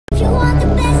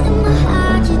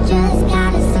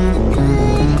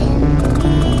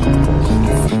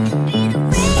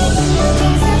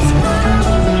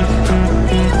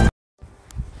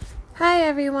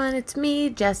everyone, it's me,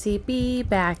 Jessie B,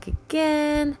 back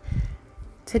again.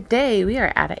 Today we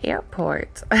are at an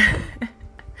airport.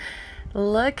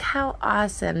 Look how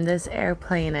awesome this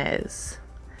airplane is.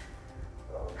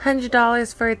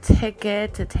 $100 for a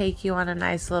ticket to take you on a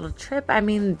nice little trip. I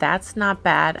mean, that's not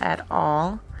bad at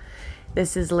all.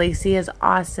 This is Lacey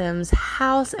Awesome's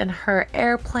house and her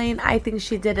airplane. I think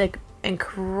she did an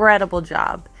incredible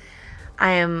job.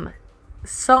 I am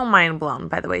so mind blown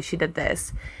by the way she did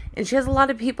this. And she has a lot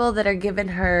of people that are giving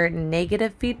her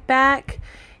negative feedback.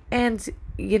 And,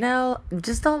 you know,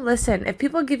 just don't listen. If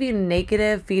people give you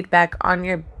negative feedback on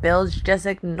your builds, just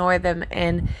ignore them.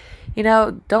 And, you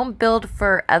know, don't build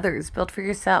for others. Build for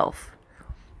yourself.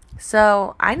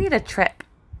 So, I need a trip.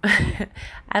 I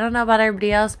don't know about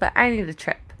everybody else, but I need a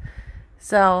trip.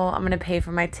 So, I'm going to pay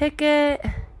for my ticket.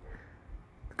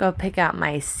 Go pick out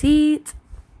my seat.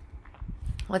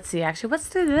 Let's see, actually, let's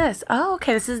do this. Oh,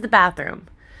 okay, this is the bathroom.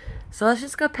 So let's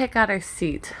just go pick out our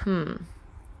seat. Alright,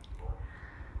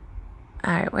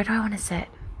 where do I want to sit?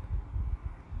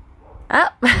 Oh,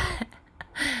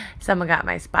 someone got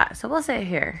my spot. So we'll sit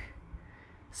here.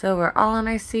 So we're all on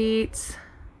our seats.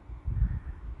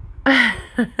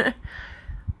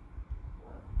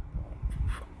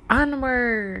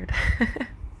 Onward.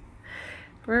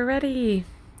 We're ready.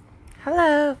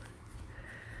 Hello.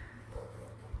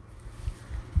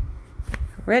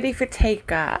 Ready for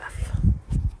takeoff.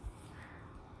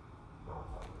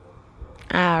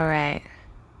 All right.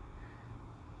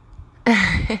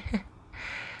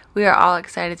 We are all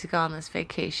excited to go on this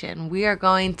vacation. We are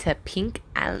going to Pink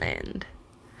Island.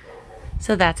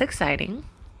 So that's exciting.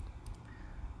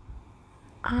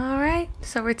 All right.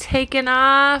 So we're taking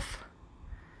off.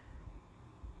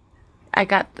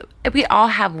 We all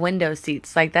have window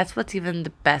seats. Like, that's what's even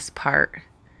the best part.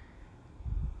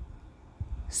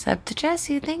 Sub to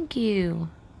Jessie, thank you.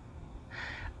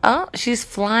 Oh, she's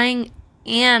flying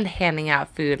and handing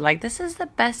out food. Like, this is the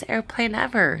best airplane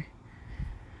ever.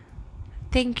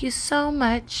 Thank you so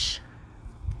much.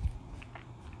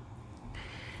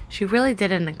 She really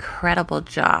did an incredible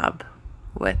job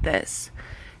with this.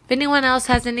 If anyone else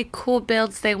has any cool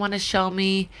builds they want to show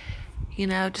me, you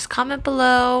know, just comment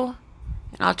below.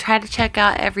 And I'll try to check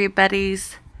out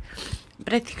everybody's.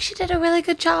 But I think she did a really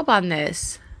good job on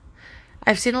this.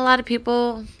 I've seen a lot of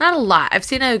people, not a lot, I've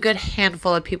seen a good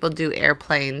handful of people do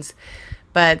airplanes,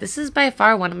 but this is by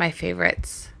far one of my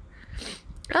favorites.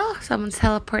 Oh, someone's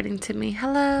teleporting to me.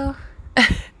 Hello.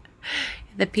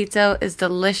 The pizza is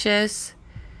delicious.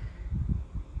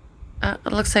 It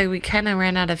looks like we kind of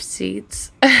ran out of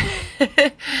seats.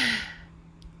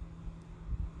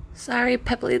 Sorry,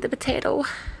 Peppily the potato.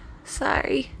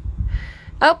 Sorry.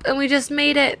 Oh, and we just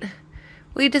made it.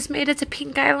 We just made it to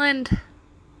Pink Island.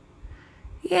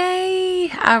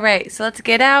 Yay! Alright, so let's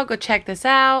get out, go check this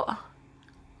out.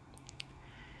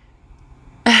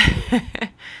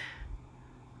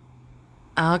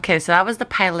 Okay, so that was the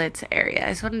pilot's area. I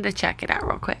just wanted to check it out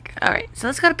real quick. Alright, so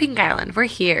let's go to Pink Island. We're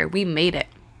here. We made it.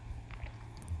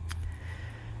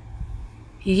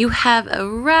 You have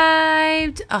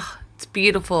arrived. Oh, it's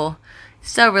beautiful.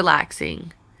 So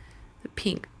relaxing. The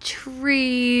pink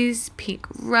trees, pink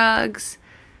rugs.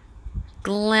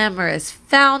 Glamorous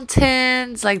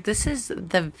fountains. Like, this is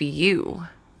the view.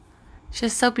 It's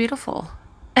just so beautiful.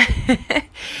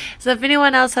 So if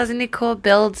anyone else has any cool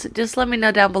builds, just let me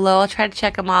know down below. I'll try to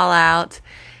check them all out.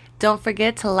 Don't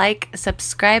forget to like,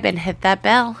 subscribe, and hit that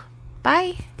bell.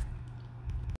 Bye.